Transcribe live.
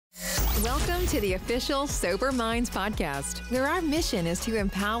Welcome to the official Sober Minds podcast, where our mission is to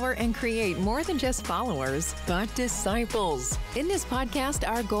empower and create more than just followers, but disciples. In this podcast,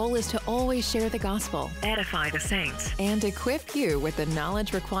 our goal is to always share the gospel, edify the saints, and equip you with the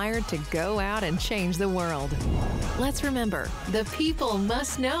knowledge required to go out and change the world. Let's remember, the people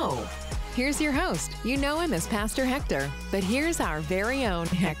must know. Here's your host. You know him as Pastor Hector, but here's our very own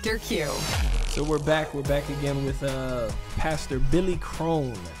Hector Q. So we're back again with Pastor Billy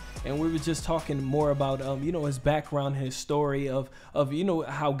Crone. And we were just talking more about, his background, his story of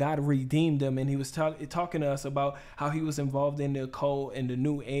how God redeemed him. And he was talking to us about how he was involved in the occult and the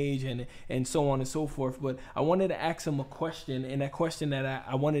new age and so on and so forth. But I wanted to ask him a question. And that question that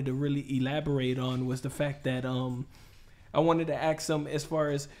I wanted to really elaborate on was the fact that I wanted to ask him as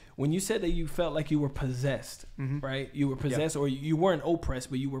far as when you said that you felt like you were possessed, right? You were possessed, or you weren't oppressed,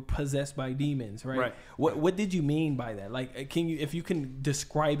 but you were possessed by demons, right? Right. What did you mean by that? Like, if you can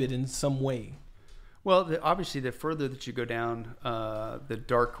describe it in some way? Well, obviously, the further that you go down the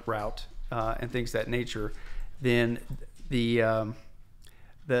dark route and things of that nature, then the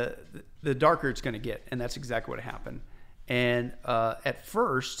darker it's going to get, and that's exactly what happened. And at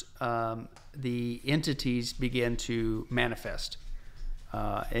first, the entities began to manifest.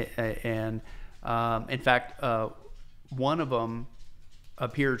 In fact, one of them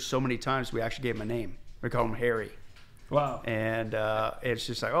appeared so many times we actually gave him a name. We called him Harry. Wow. And it's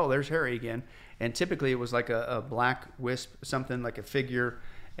just like, oh, there's Harry again. And typically it was like a black wisp, something like a figure,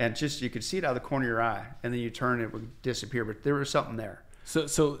 and just you could see it out of the corner of your eye, and then you turn it would disappear. But there was something there.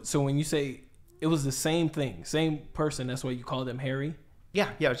 So when you say it was the same thing, same person, that's why you called him Harry?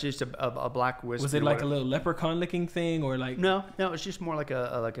 Yeah, it's just a black wisp. Was it like a little leprechaun looking thing, or like? No, it's just more like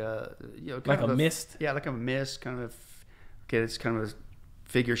a kind of a mist. Yeah, like a mist, kind of. Okay, it's kind of a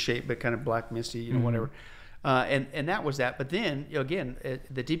figure shape, but kind of black misty, whatever. And that was that. But then again,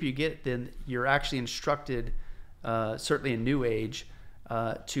 the deeper you get, then you're actually instructed, certainly in New Age,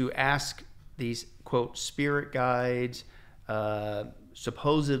 to ask these quote spirit guides,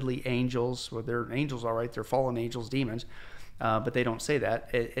 supposedly angels. Well, they're angels, all right. They're fallen angels, demons. But they don't say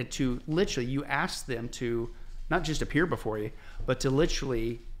that. To literally, you ask them to not just appear before you, but to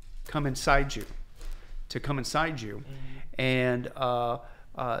literally come inside you, and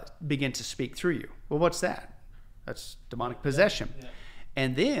begin to speak through you. Well, what's that? That's demonic possession. Yeah.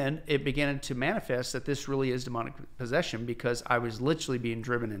 And then it began to manifest that this really is demonic possession because I was literally being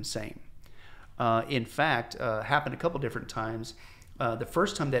driven insane. In fact, happened a couple different times. The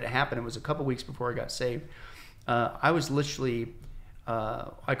first time that it happened, it was a couple weeks before I got saved. I was literally,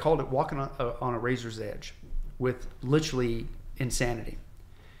 I called it walking on a razor's edge with literally insanity.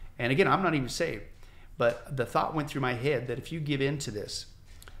 And again, I'm not even saved, but the thought went through my head that if you give in to this,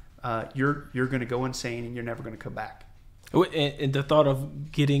 you're going to go insane and you're never going to come back. And the thought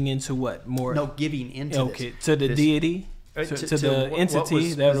of getting into what more? No, giving into this. Okay, to the deity, to the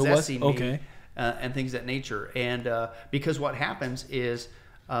entity that it was. Okay, and things of that nature. And because what happens is.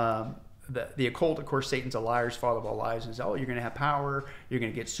 The occult, of course, Satan's a liar's father of all lies, and says, "Oh, you're going to have power, you're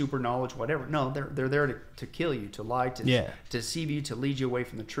going to get super knowledge, whatever." No, they're there to kill you, to lie, to deceive you, to lead you away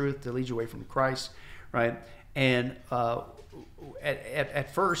from the truth, to lead you away from Christ, right? And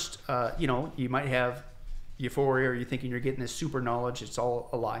at first, you might have euphoria, or you're thinking you're getting this super knowledge. It's all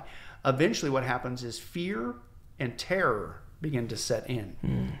a lie. Eventually, what happens is fear and terror begin to set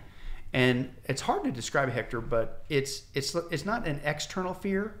in. And it's hard to describe, Hector, but it's not an external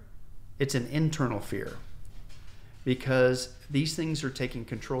fear. It's an internal fear, because these things are taking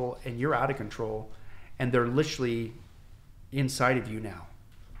control and you're out of control, and they're literally inside of you now.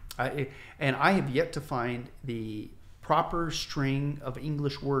 And I have yet to find the proper string of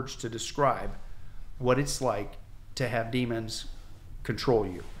English words to describe what it's like to have demons control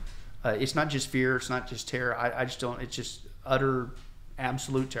you. It's not just fear. It's not just terror. I just don't. It's just utter,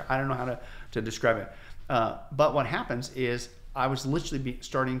 absolute terror. I don't know how to describe it. But what happens is, I was literally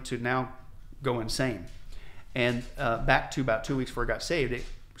starting to now go insane. And back to about 2 weeks before I got saved, it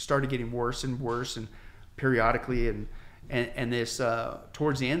started getting worse and worse, and periodically. And this,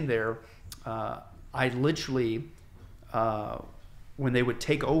 towards the end there, I literally, when they would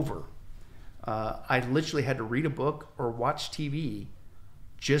take over, I literally had to read a book or watch TV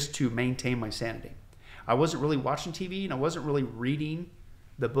just to maintain my sanity. I wasn't really watching TV, and I wasn't really reading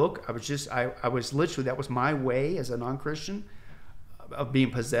the book. I was literally, that was my way as a non-Christian of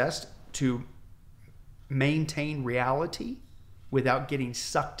being possessed, to maintain reality without getting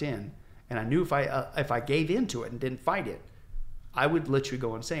sucked in. And I knew if I gave into it and didn't fight it, I would literally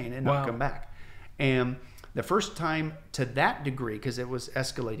go insane and not come back. And the first time to that degree, because it was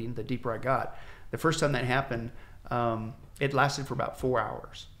escalating the deeper I got, the first time that happened, it lasted for about 4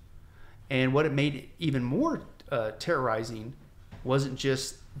 hours. And what it made even more terrorizing wasn't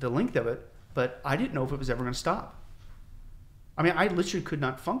just the length of it, but I didn't know if it was ever going to stop. I mean, I literally could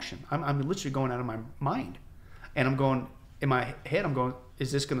not function. I'm literally going out of my mind. And I'm going, in my head, I'm going,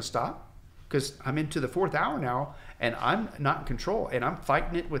 is this going to stop? Because I'm into the 4th hour now, and I'm not in control. And I'm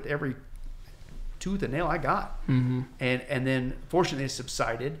fighting it with every tooth and nail I got. Mm-hmm. And then, fortunately, it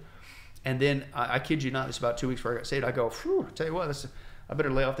subsided. And then, I kid you not, it's about 2 weeks before I got saved. I go, phew, I tell you what, I better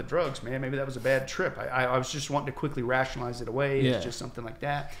lay off the drugs, man. Maybe that was a bad trip. I was just wanting to quickly rationalize it away. Yeah. It's just something like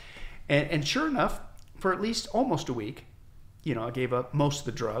that. And sure enough, for at least almost a week, you know, I gave up most of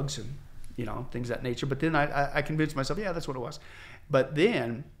the drugs and, you know, things of that nature. But then I convinced myself, yeah, that's what it was. But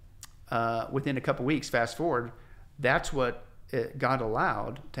then, within a couple weeks, fast forward, that's what God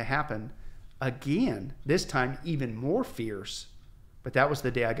allowed to happen again, this time even more fierce. But that was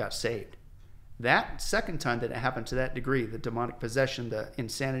the day I got saved. That second time that it happened to that degree, the demonic possession, the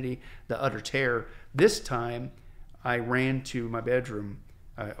insanity, the utter terror, this time I ran to my bedroom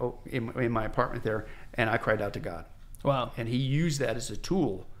in my apartment there, and I cried out to God. Wow. And he used that as a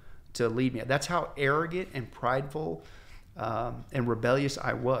tool to lead me. That's how arrogant and prideful and rebellious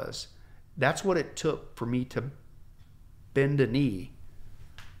I was. That's what it took for me to bend a knee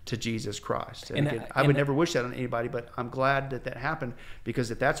to Jesus Christ. And again, I would never wish that on anybody, but I'm glad that happened,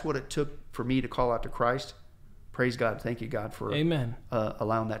 because if that's what it took for me to call out to Christ, praise God. Thank you, God, for Amen.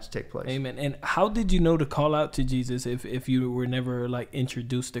 Allowing that to take place. Amen. And how did you know to call out to Jesus if you were never like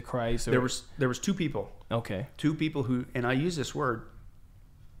introduced to Christ? Or... There was 2 people. Okay. 2 people who, and I use this word,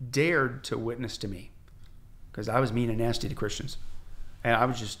 dared to witness to me, because I was mean and nasty to Christians, and I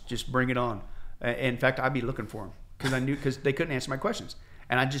was just bring it on. In fact, I'd be looking for them because they couldn't answer my questions,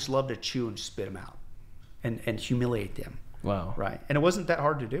 and I just loved to chew and spit them out, and humiliate them. Wow. Right. And it wasn't that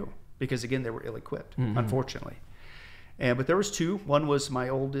hard to do, because again, they were ill-equipped, unfortunately. But there was 2. One was my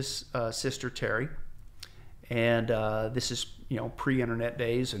oldest sister, Terry, and this is, you know, pre-internet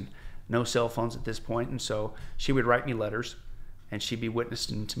days and no cell phones at this point, and so she would write me letters, and she'd be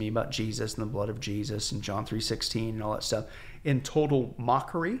witnessing to me about Jesus and the blood of Jesus and John 3:16 and all that stuff. In total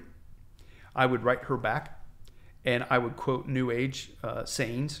mockery, I would write her back, and I would quote New Age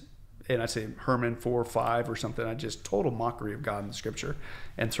sayings, and I'd say Herman 4:5 or something. I just total mockery of God in the Scripture,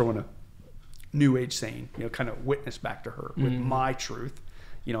 and throw in a New Age saying, you know, kind of witness back to her with my truth,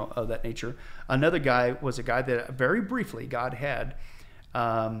 you know, of that nature. Another guy was a guy that very briefly God had.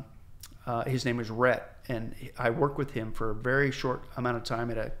 His name was Rhett, and I worked with him for a very short amount of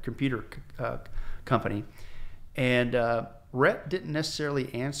time at a computer company. And Rhett didn't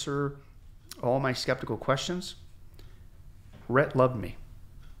necessarily answer all my skeptical questions. Rhett loved me.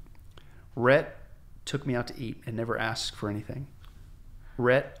 Rhett took me out to eat and never asked for anything.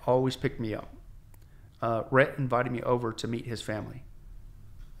 Rhett always picked me up. Rhett invited me over to meet his family,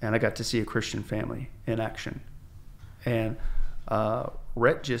 and I got to see a Christian family in action. And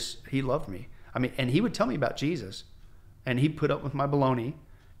Rhett he loved me. I mean, and he would tell me about Jesus, and he'd put up with my baloney,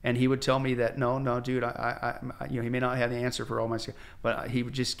 and he would tell me that, no, dude, I you know, he may not have the answer for all my stuff, but he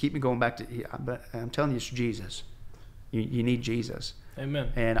would just keep me going back to, but I'm telling you, it's Jesus. You need Jesus.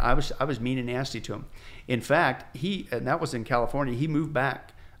 Amen. And I was mean and nasty to him. In fact, and that was in California, he moved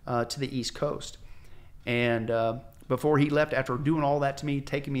back to the East Coast. And before he left, after doing all that to me,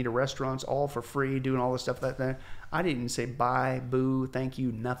 taking me to restaurants all for free, doing all this stuff like that, I didn't say bye, boo, thank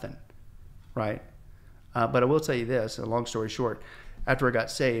you, nothing. Right? But I will tell you this, a long story short, after I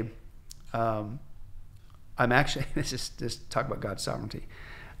got saved, I'm actually, this is talk about God's sovereignty.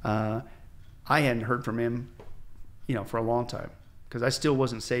 I hadn't heard from him, you know, for a long time, because I still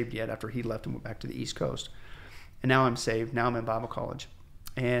wasn't saved yet after he left and went back to the East Coast. And now I'm saved. Now I'm in Bible college,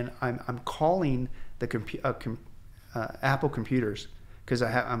 and I'm calling the Apple computers because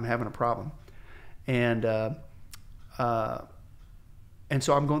I'm having a problem, and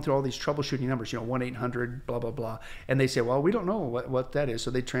so I'm going through all these troubleshooting numbers, you know, 1-800 blah blah blah, and they say, well, we don't know what that is,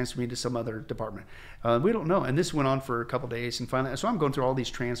 so they transfer me to some other department. We don't know, and this went on for a couple of days, and finally, so I'm going through all these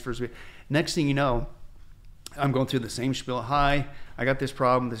transfers. Next thing you know, I'm going through the same spiel. Hi, I got this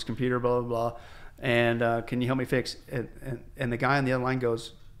problem, this computer, blah, blah, blah. And can you help me fix? And the guy on the other line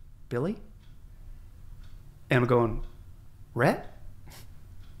goes, Billy? And I'm going, Rhett?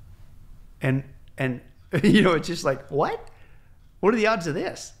 And you know, it's just like, what? What are the odds of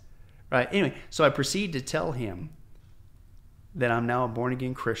this? Right? Anyway, so I proceed to tell him that I'm now a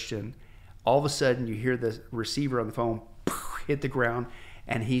born-again Christian. All of a sudden, you hear the receiver on the phone hit the ground,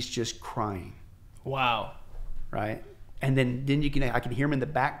 and he's just crying. Wow. Right? And then I can hear him in the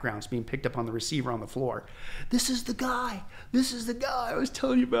background. It's being picked up on the receiver on the floor. This is the guy I was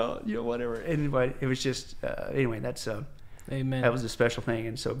telling you about, you know, whatever. And it was just, anyway, that's, Amen. That was a special thing.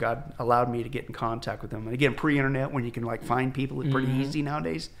 And so God allowed me to get in contact with them. And again, pre-internet, when you can like find people, it's pretty easy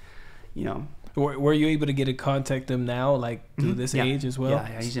nowadays, you know. Were you able to get in contact them now, like through this age as well?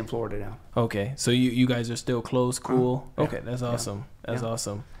 Yeah, he's in Florida now. Okay, so you guys are still close, cool. Yeah. Okay, that's awesome. That's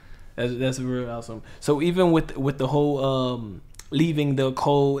awesome. That's real awesome. So even with the whole leaving the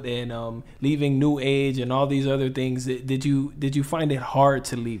occult and leaving New Age and all these other things, did you find it hard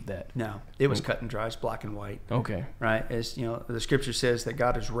to leave that? No, it was cut and dry. It's black and white. Okay, right. As you know, the scripture says that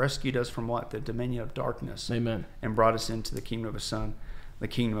God has rescued us from what? The dominion of darkness. Amen. And brought us into the kingdom of His Son, the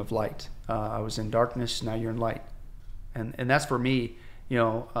kingdom of light. I was in darkness, now you're in light, and that's for me. You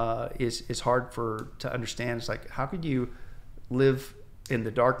know, is hard to understand. It's like, how could you live in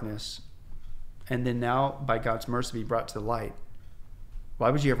the darkness, and then now by God's mercy be brought to the light? Why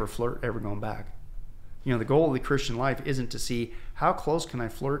would you ever flirt ever going back? You know, the goal of the Christian life isn't to see how close can I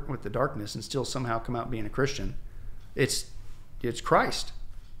flirt with the darkness and still somehow come out being a Christian. It's Christ.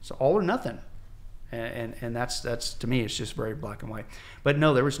 It's all or nothing. And that's to me, it's just very black and white. But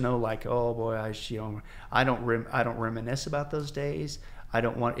no, there was no like, oh boy, I don't reminisce about those days. I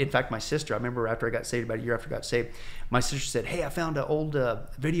don't want. In fact, my sister, I remember after I got saved, about a year after I got saved, my sister said, "Hey, I found an old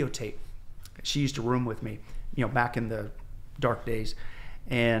videotape." She used to room with me, you know, back in the dark days,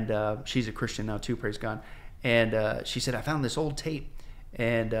 and she's a Christian now too, praise God. And she said, "I found this old tape,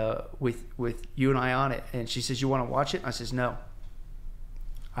 and with you and I on it." And she says, "You want to watch it?" And I says, "No,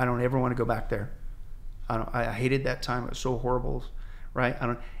 I don't ever want to go back there. I hated that time. It was so horrible, right?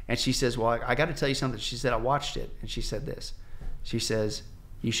 And she says, "Well, I got to tell you something." She said, "I watched it," and she said this. She says,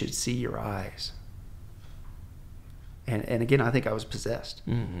 "You should see your eyes." And again, I think I was possessed,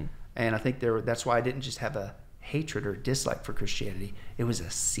 and I think that's why I didn't just have a hatred or dislike for Christianity. It was a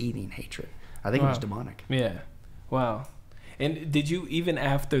seething hatred. I think it was demonic. Yeah, wow. And did you, even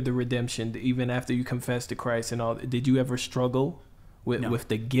after the redemption, even after you confessed to Christ and all, did you ever struggle with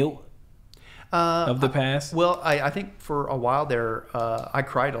the guilt of the past? Well, I think for a while there, I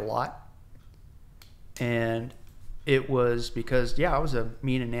cried a lot. And it was because, I was a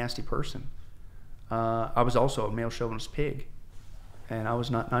mean and nasty person. I was also a male chauvinist pig. And I was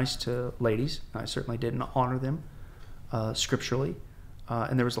not nice to ladies. I certainly didn't honor them scripturally.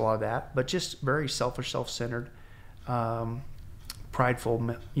 And there was a lot of that. But just very selfish, self-centered,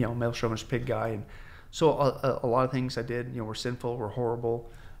 prideful, male chauvinist pig guy. And so a lot of things I did, were sinful, were horrible.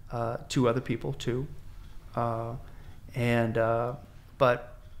 To other people too, but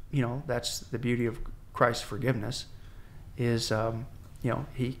that's the beauty of Christ's forgiveness, is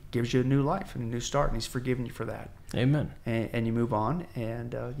He gives you a new life and a new start, and He's forgiven you for that. Amen. And you move on,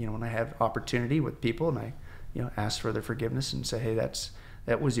 and when I have opportunity with people, and I ask for their forgiveness and say, hey,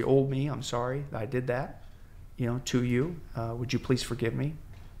 that was the old me. I'm sorry that I did that. To you, would you please forgive me?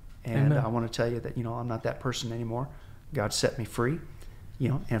 And I want to tell you that I'm not that person anymore. God set me free.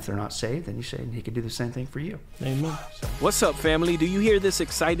 And if they're not saved, then you say, and He can do the same thing for you. Amen. What's up, family? Do you hear this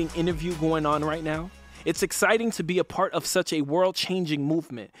exciting interview going on right now? It's exciting to be a part of such a world-changing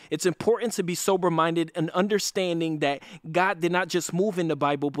movement. It's important to be sober-minded and understanding that God did not just move in the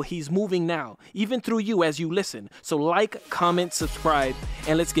Bible, but He's moving now, even through you as you listen. So like, comment, subscribe,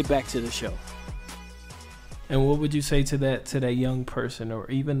 and let's get back to the show. And what would you say to that young person,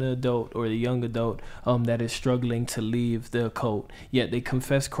 or even the adult or the young adult that is struggling to leave the occult, yet they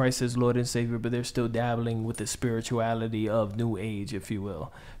confess Christ as Lord and Savior, but they're still dabbling with the spirituality of New Age, if you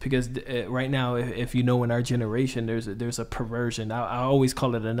will? Because right now, if in our generation, there's a perversion. I always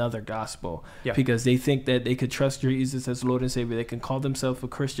call it another gospel, because they think that they could trust Jesus as Lord and Savior. They can call themselves a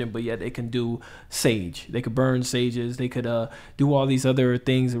Christian, but yet they can do sage. They could burn sages. They could do all these other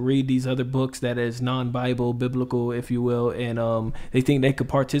things, read these other books that is non-Bible, biblical, if you will, and they think they could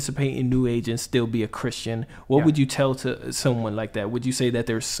participate in New Age and still be a Christian. What would you tell to someone like that? Would you say that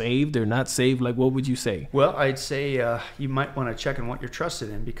they're saved, they're not saved? Like, what would you say? Well, I'd say you might want to check on what you're trusted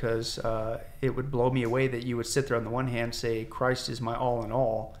in, because it would blow me away that you would sit there on the one hand say Christ is my all in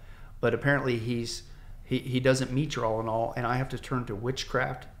all, but apparently he doesn't meet your all in all, and I have to turn to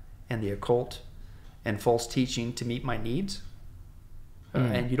witchcraft and the occult and false teaching to meet my needs.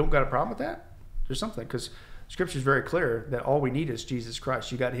 And you don't got a problem with that? There's something, because Scripture is very clear that all we need is Jesus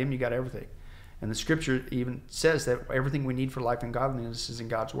Christ. You got Him, you got everything. And the Scripture even says that everything we need for life and godliness is in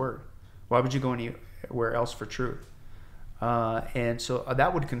God's Word. Why would you go anywhere else for truth? And so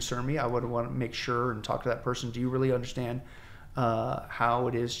that would concern me. I would want to make sure and talk to that person. Do you really understand how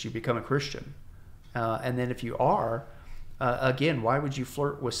it is to become a Christian? And then if you are, again, why would you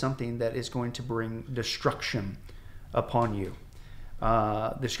flirt with something that is going to bring destruction upon you?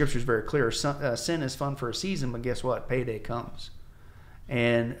 The Scripture is very clear. Sin is fun for a season, but guess what? Payday comes.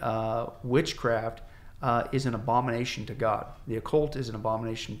 And witchcraft, is an abomination to God. The occult is an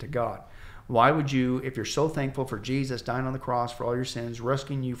abomination to God. Why would you, if you're so thankful for Jesus dying on the cross for all your sins,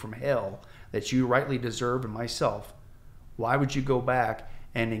 rescuing you from hell that you rightly deserve and myself, why would you go back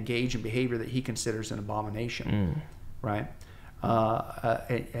and engage in behavior that he considers an abomination, right?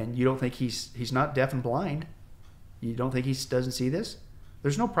 And you don't think he's not deaf and blind? You don't think he doesn't see this?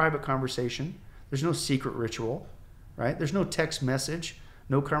 There's no private conversation. There's no secret ritual, right? There's no text message,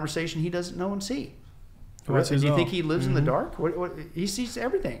 no conversation he doesn't know and see. Right? Do you think he lives in the dark? He sees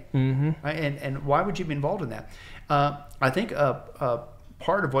everything. Right? And why would you be involved in that? I think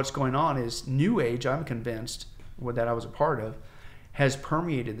part of what's going on is New Age, I'm convinced, that I was a part of, has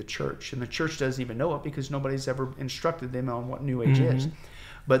permeated the church. And the church doesn't even know it because nobody's ever instructed them on what New Age is.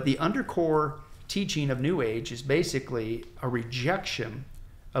 But the undercore teaching of New Age is basically a rejection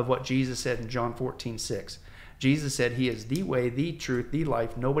of what Jesus said in John 14:6. Jesus said he is the way, the truth, the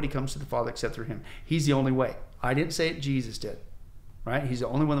life. Nobody comes to the Father except through him. He's the only way. I didn't say it, Jesus did. Right? He's the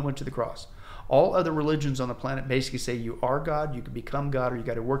only one that went to the cross. All other religions on the planet basically say you are God, you can become God, or you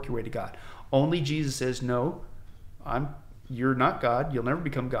got to work your way to God. Only Jesus says, no, you're not God. You'll never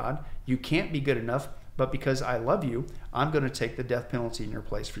become God. You can't be good enough, but because I love you, I'm going to take the death penalty in your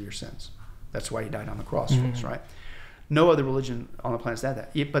place for your sins. That's why he died on the cross for us, right? No other religion on the planet is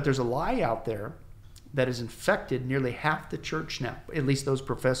that. But there's a lie out there that has infected nearly half the church now, at least those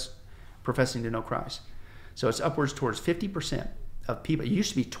professing to know Christ. So it's upwards towards 50% of people. It used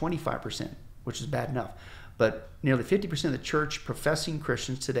to be 25%, which is bad enough. But nearly 50% of the church professing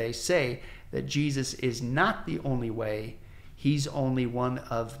Christians today say that Jesus is not the only way. He's only one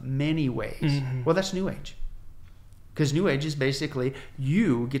of many ways. Well, that's New Age. Because New Age is basically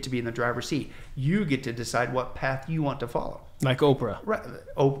you get to be in the driver's seat. You get to decide what path you want to follow. Like Oprah. Right.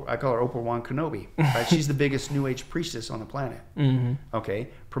 I call her Oprah Wan Kenobi. Right? She's the biggest New Age priestess on the planet. Okay,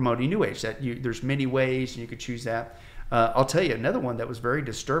 promoting New Age. There's many ways, and you could choose that. I'll tell you another one that was very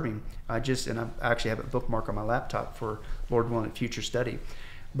disturbing. I actually have it bookmarked on my laptop for Lord willing a future study.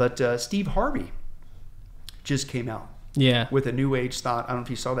 But Steve Harvey just came out with a New Age thought. I don't know if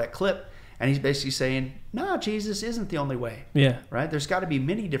you saw that clip. And he's basically saying, no, Jesus isn't the only way. Right? There's got to be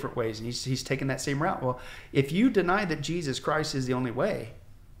many different ways. And he's taking that same route. Well, if you deny that Jesus Christ is the only way,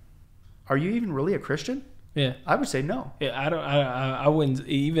 are you even really a Christian? I would say no. I wouldn't.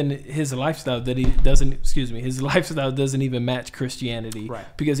 Even his lifestyle his lifestyle doesn't even match Christianity.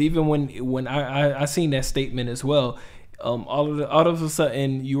 Right. Because even when I seen that statement as well, all of a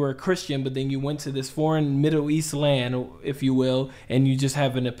sudden you were a Christian, but then you went to this foreign Middle East land, if you will, and you just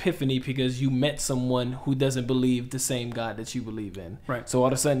have an epiphany because you met someone who doesn't believe the same God that you believe in. Right. So all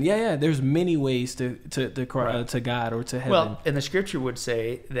of a sudden, there's many ways to God or to heaven. Well, and the scripture would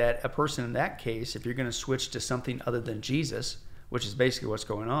say that a person in that case, if you're going to switch to something other than Jesus, which is basically what's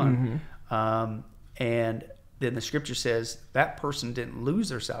going on, and then the scripture says that person didn't lose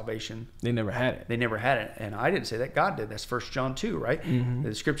their salvation. They never had it. They never had it. And I didn't say that. God did. That's 1 John 2, right?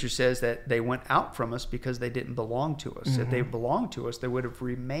 The scripture says that they went out from us because they didn't belong to us. If they belonged to us, they would have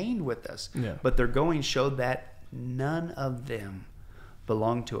remained with us. But their going showed that none of them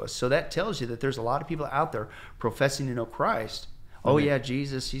belonged to us. So that tells you that there's a lot of people out there professing to know Christ. Oh, yeah,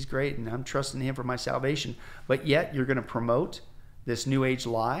 Jesus, he's great, and I'm trusting him for my salvation. But yet you're going to promote this New Age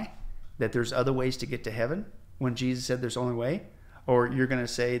lie that there's other ways to get to heaven, when Jesus said there's only way, or you're going to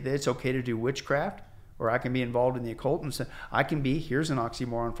say that it's okay to do witchcraft, or I can be involved in the occult, and say, here's an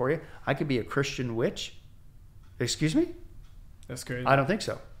oxymoron for you, I could be a Christian witch. Excuse me? That's crazy. I don't think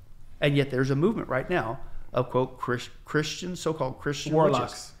so. And yet there's a movement right now of, quote, Christian, so-called Christian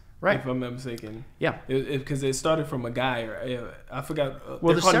warlocks. Witches. Right. If I'm not mistaken. Yeah. Because it started from a guy, or I forgot.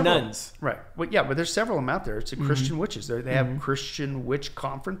 Well, they're called nuns. Right. Well, yeah, but there's several of them out there. It's Christian witches. They have Christian witch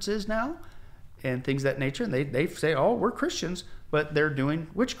conferences now and things of that nature. And they say, oh, we're Christians, but they're doing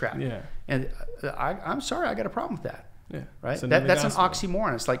witchcraft. Yeah. And I'm sorry, I got a problem with that. Yeah. Right? That's an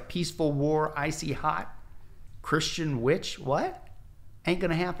oxymoron. It's like peaceful war, icy hot, Christian witch. What? Ain't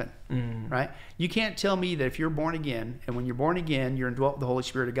going to happen. Right? You can't tell me that if you're born again, and when you're born again, you're indwelt with the Holy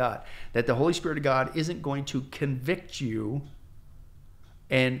Spirit of God, that the Holy Spirit of God isn't going to convict you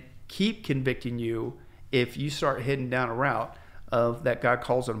and keep convicting you if you start heading down a route of that God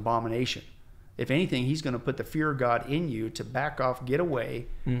calls an abomination. If anything, he's going to put the fear of God in you to back off, get away,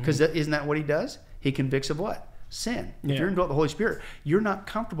 because isn't that what he does? He convicts of what? Sin. If you're indwelt with the Holy Spirit, you're not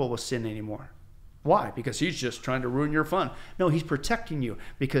comfortable with sin anymore. Why? Because he's just trying to ruin your fun. No, he's protecting you,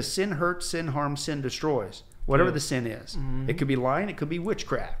 because sin hurts, sin harms, sin destroys. Whatever the sin is. It could be lying, it could be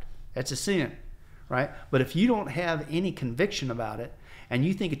witchcraft. That's a sin, right? But if you don't have any conviction about it, and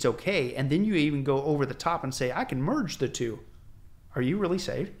you think it's okay, and then you even go over the top and say, I can merge the two, are you really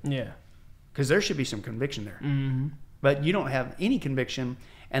saved? Yeah. because there should be some conviction there. Mm-hmm. But you don't have any conviction,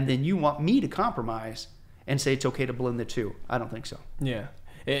 and then you want me to compromise and say it's okay to blend the two. I don't think so. Yeah.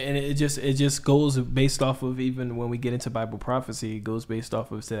 And it just goes based off of, even when we get into Bible prophecy, it goes based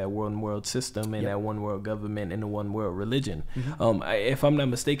off of that one world system and that one world government and the one world religion. Mm-hmm. If I'm not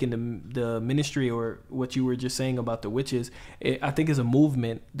mistaken, the ministry, or what you were just saying about the witches, I think is a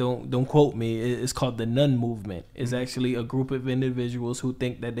movement. Don't quote me. It's called the nun movement. It's actually a group of individuals who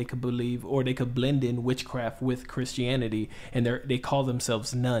think that they could believe, or they could blend in witchcraft with Christianity, and they call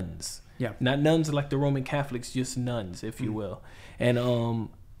themselves nuns. Yeah. Not nuns like the Roman Catholics, just nuns, if you will.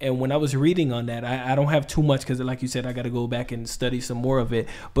 And when I was reading on that, I don't have too much, because like you said, I got to go back and study some more of it.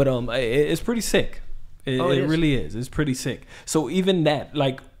 But it's pretty sick. It really is. It's pretty sick. So even that,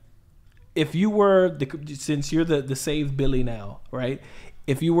 like, if you were, since you're the saved Billy now, right?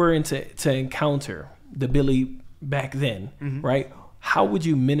 If you were to encounter the Billy back then, right? How would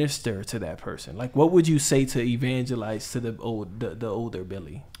you minister to that person? Like, what would you say to evangelize to the older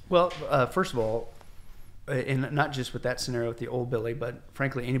Billy? Well, first of all, and not just with that scenario with the old Billy, but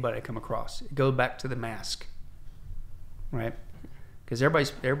frankly, anybody I come across, go back to the mask, right? Because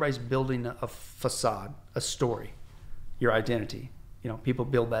everybody's building a facade, a story, your identity. People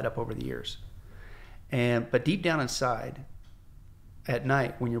build that up over the years. But deep down inside, at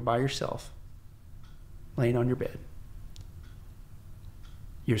night, when you're by yourself, laying on your bed,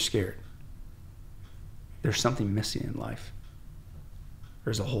 you're scared. There's something missing in life.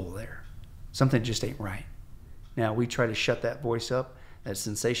 There's a hole there. Something just ain't right. Now, we try to shut that voice up, that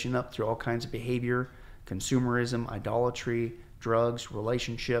sensation up, through all kinds of behavior, consumerism, idolatry, drugs,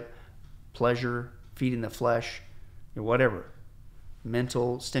 relationship, pleasure, feeding the flesh, whatever,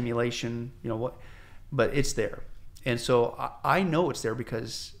 mental stimulation, what, but it's there. And so I know it's there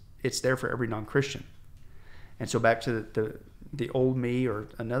because it's there for every non-Christian. And so back to the old me or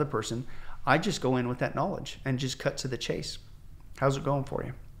another person, I just go in with that knowledge and just cut to the chase. How's it going for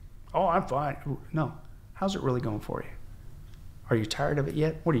you? Oh, I'm fine. No. How's it really going for you? Are you tired of it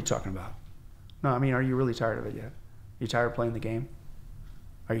yet? What are you talking about? No, I mean, are you really tired of it yet? Are you tired of playing the game?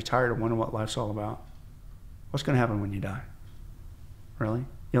 Are you tired of wondering what life's all about? What's going to happen when you die? Really?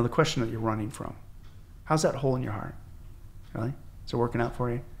 The question that you're running from. How's that hole in your heart? Really? Is it working out for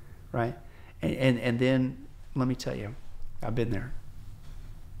you? Right? And then, let me tell you, I've been there.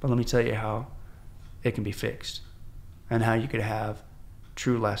 But let me tell you how it can be fixed, and how you could have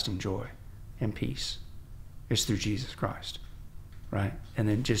true lasting joy and peace. It's through Jesus Christ, right? And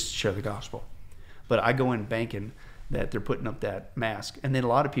then just share the gospel. But I go in banking that they're putting up that mask. And then a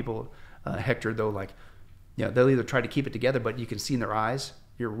lot of people, Hector, though, like, they'll either try to keep it together, but you can see in their eyes,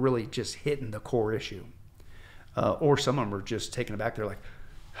 you're really just hitting the core issue. Or some of them are just taken aback. They're like,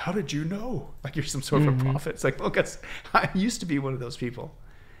 how did you know? Like you're some sort of a prophet. It's like, look, I used to be one of those people.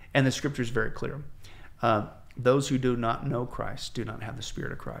 And the scripture is very clear. Those who do not know Christ do not have the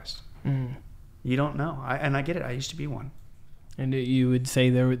Spirit of Christ. You don't know. And I get it. I used to be one. And you would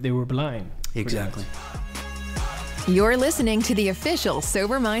say they were blind. Exactly. You're listening to the official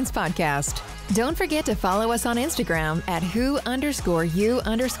Sober Minds podcast. Don't forget to follow us on Instagram at who_you_follow.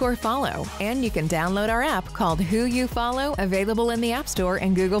 And you can download our app called Who You Follow, available in the App Store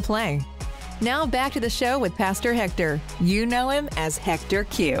and Google Play. Now back to the show with Pastor Hector. You know him as Hector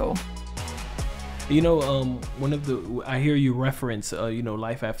Q. I hear you reference,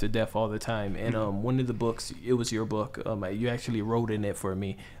 life after death all the time. And one of the books, it was your book. You actually wrote in it for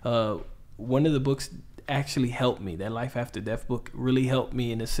me. One of the books actually helped me. That Life After Death book really helped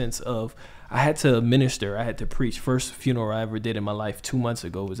me in the sense of I had to minister. I had to preach. First funeral I ever did in my life 2 months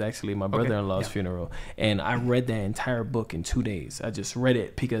ago was actually my brother-in-law's funeral. And I read that entire book in 2 days. I just read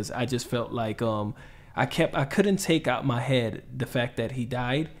it because I just felt like I couldn't take out my head the fact that he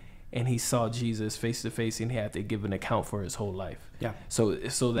died and he saw Jesus face to face and he had to give an account for his whole life. Yeah. So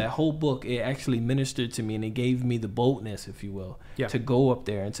that whole book, it actually ministered to me and it gave me the boldness, if you will, to go up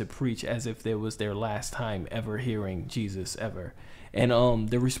there and to preach as if there was their last time ever hearing Jesus ever. And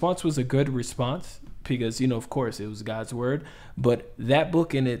the response was a good response because, of course, it was God's word. But that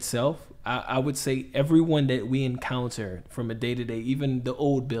book in itself, I would say everyone that we encounter from a day-to-day, even the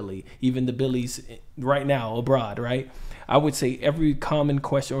old Billy, even the Billies right now abroad, right? I would say every common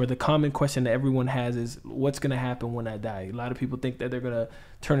question or the common question that everyone has is, what's going to happen when I die? A lot of people think that they're going to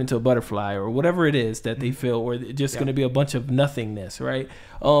turn into a butterfly or whatever it is that they feel, or just going to be a bunch of nothingness, right?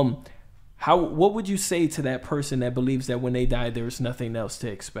 What would you say to that person that believes that when they die, there's nothing else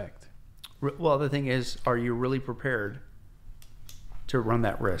to expect? Well, the thing is, are you really prepared to run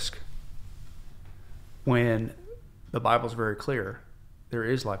that risk? When the Bible's very clear, there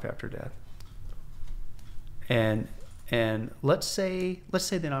is life after death. And let's say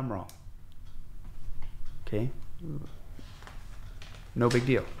that I'm wrong. Okay? No big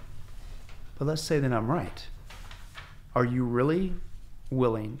deal. But let's say that I'm right. Are you really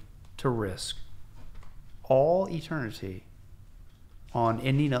willing to risk all eternity on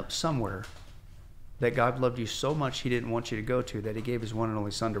ending up somewhere that God loved you so much he didn't want you to go to, that he gave his one and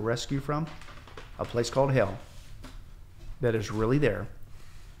only son to rescue from? A place called hell that is really there.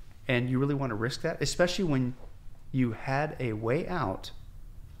 And you really want to risk that? Especially when you had a way out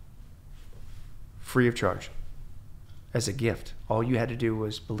free of charge as a gift. All you had to do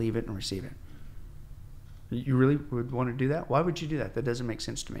was believe it and receive it. You really would want to do that? Why would you do that? That doesn't make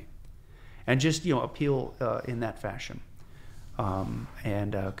sense to me. And just, appeal in that fashion. And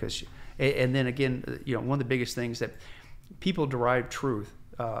then again, one of the biggest things that people derive truth,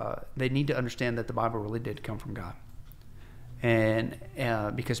 they need to understand that the Bible really did come from God. And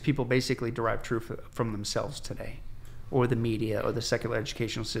because people basically derive truth from themselves today, or the media, or the secular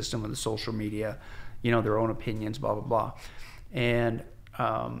educational system, or the social media, their own opinions, blah, blah, blah. And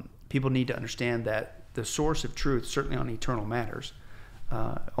people need to understand that the source of truth, certainly on eternal matters,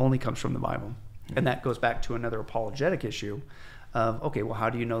 only comes from the Bible. And that goes back to another apologetic issue of, okay, well, how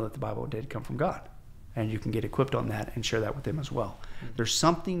do you know that the Bible did come from God? And you can get equipped on that and share that with them as well. There's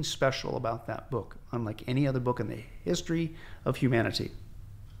something special about that book, unlike any other book in the history of humanity.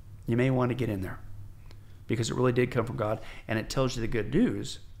 You may want to get in there because it really did come from God, and it tells you the good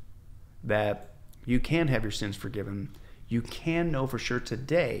news that you can have your sins forgiven. You can know for sure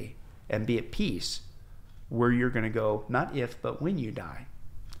today and be at peace where you're going to go, not if, but when you die.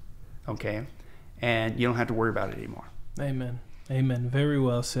 Okay? And you don't have to worry about it anymore. Amen. Amen. Very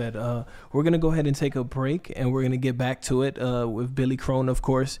well said. We're going to go ahead and take a break, and we're going to get back to it with Billy Crone, of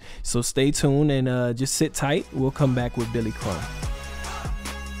course. So stay tuned and just sit tight. We'll come back with Billy Crone.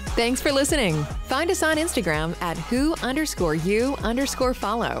 Thanks for listening. Find us on Instagram at who_you_follow.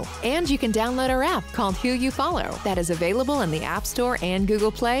 And you can download our app called Who You Follow that is available in the App Store and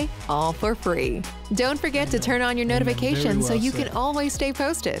Google Play, all for free. Don't forget to turn on your notifications so you can always stay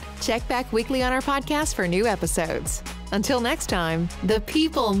posted. Check back weekly on our podcast for new episodes. Until next time, the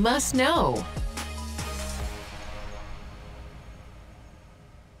people must know.